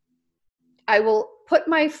 I will put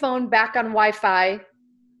my phone back on Wi-Fi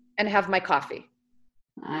and have my coffee.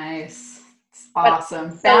 Nice. It's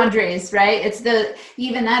awesome. Boundaries, right?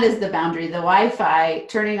 Even that is the boundary. The Wi-Fi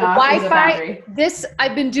turning off is a boundary.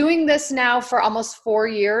 I've been doing this now for almost 4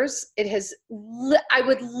 years. I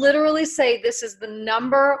would literally say this is the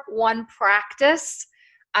number one practice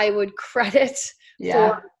I would credit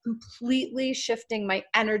for completely shifting my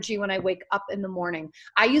energy when I wake up in the morning.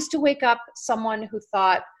 I used to wake up someone who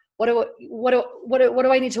thought, what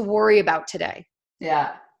do I need to worry about today?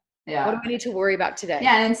 Yeah. Yeah. What do I need to worry about today?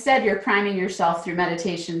 Yeah. And instead you're priming yourself through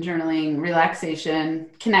meditation, journaling,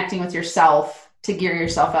 relaxation, connecting with yourself to gear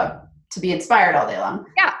yourself up to be inspired all day long.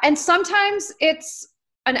 Yeah. And sometimes it's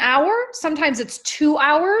an hour, sometimes it's 2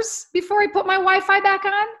 hours before I put my Wi-Fi back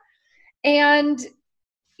on. And,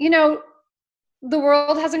 the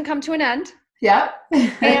world hasn't come to an end. Yeah.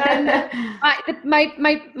 And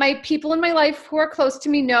my people in my life who are close to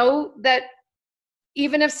me know that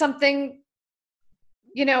even if something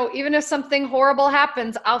horrible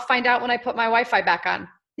happens, I'll find out when I put my Wi-Fi back on.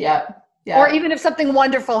 Yeah. Yeah. Or even if something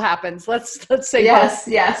wonderful happens, let's say yes,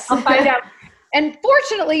 both. Yes. I'll find out. And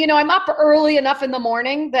fortunately, I'm up early enough in the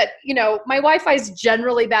morning that, my Wi-Fi is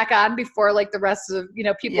generally back on before like the rest of,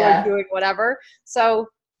 people are doing whatever. So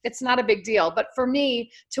it's not a big deal. But for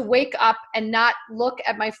me to wake up and not look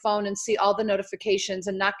at my phone and see all the notifications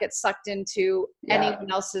and not get sucked into anyone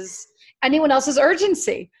else's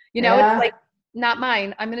urgency, it's like not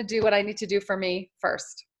mine. I'm going to do what I need to do for me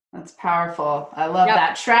first. That's powerful. I love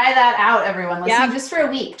that. Try that out, everyone. Listen, just for a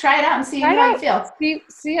week. Try it out and see how you feel.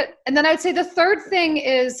 See it. And then I would say the third thing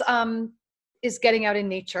is getting out in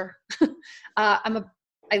nature. I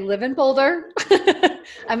live in Boulder.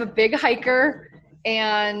 I'm a big hiker,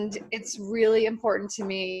 and it's really important to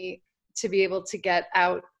me to be able to get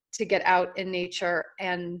out in nature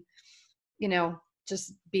and,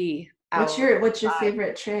 just be out. What's your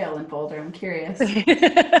favorite trail in Boulder? I'm curious.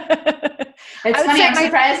 It's funny. I'm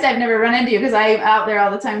surprised I've never run into you because I'm out there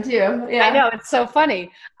all the time too. Yeah. I know. It's so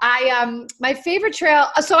funny. My favorite trail,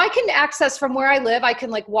 so I can access from where I live. I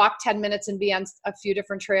can like walk 10 minutes and be on a few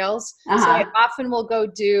different trails. So I often will go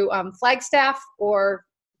do Flagstaff or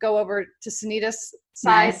go over to Sanitas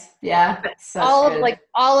side. Nice. Yeah.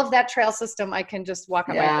 All of that trail system, I can just walk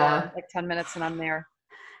up my door like 10 minutes and I'm there.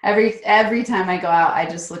 Every time I go out, I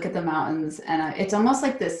just look at the mountains and it's almost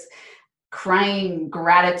like this crying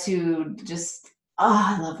gratitude,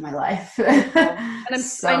 I love my life. And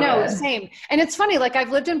I know, same. And it's funny, like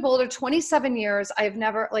I've lived in Boulder 27 years. I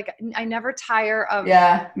never tire of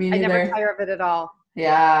me neither. I never tire of it at all.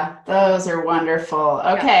 Yeah, those are wonderful.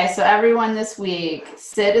 Okay, so everyone this week,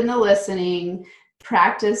 sit in the listening,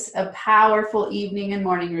 practice a powerful evening and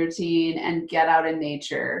morning routine, and get out in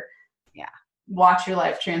nature. watch your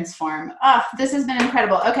life transform. Oh, this has been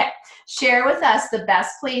incredible. Okay. Share with us the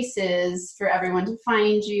best places for everyone to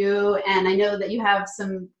find you. And I know that you have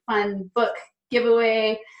some fun book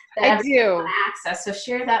giveaway that everyone can access. So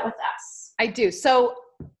share that with us. I do. So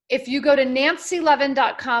if you go to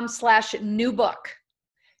nancylevin.com/new book,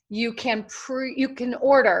 you can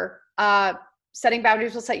order Setting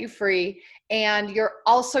Boundaries Will Set You Free. And you're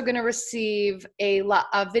also going to receive a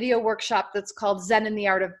video workshop that's called Zen in the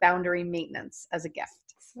Art of Boundary Maintenance as a gift.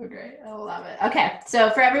 So great. I love it. Okay. So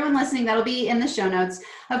for everyone listening, that'll be in the show notes.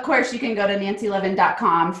 Of course, you can go to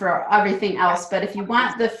nancylevin.com for everything else. But if you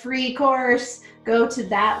want the free course, go to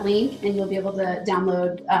that link and you'll be able to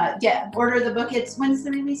download, order the book. When's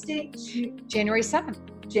the release date? January 7th.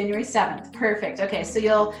 January 7th. Perfect. Okay. So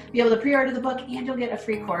you'll be able to pre-order the book and you'll get a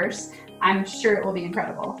free course. I'm sure it will be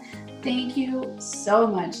incredible. Thank you so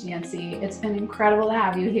much, Nancy. It's been incredible to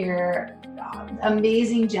have you here.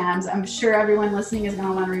 Amazing gems. I'm sure everyone listening is going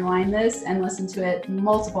to want to rewind this and listen to it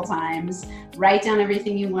multiple times. Write down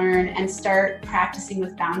everything you learn and start practicing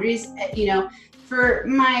with boundaries. You know, for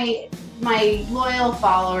my loyal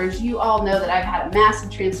followers, you all know that I've had a massive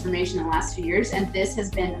transformation in the last 2 years, and this has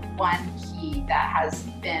been one key that has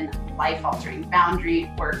been life-altering.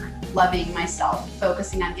 Boundary work, loving myself,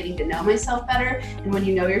 focusing on getting to know myself better. And when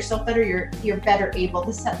you know yourself better, you're better able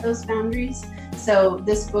to set those boundaries. So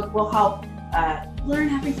this book will help learn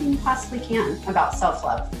everything you possibly can about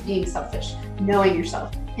self-love, being selfish, knowing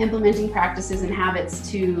yourself, implementing practices and habits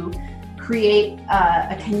to create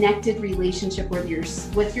a connected relationship with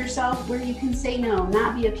yourself where you can say no,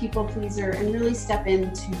 not be a people pleaser, and really step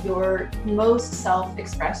into your most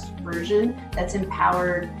self-expressed version that's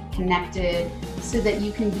empowered, connected, so that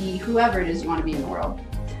you can be whoever it is you want to be in the world.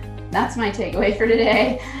 That's my takeaway for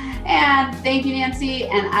today. And thank you, Nancy.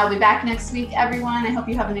 And I'll be back next week, everyone. I hope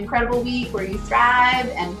you have an incredible week where you thrive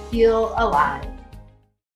and feel alive.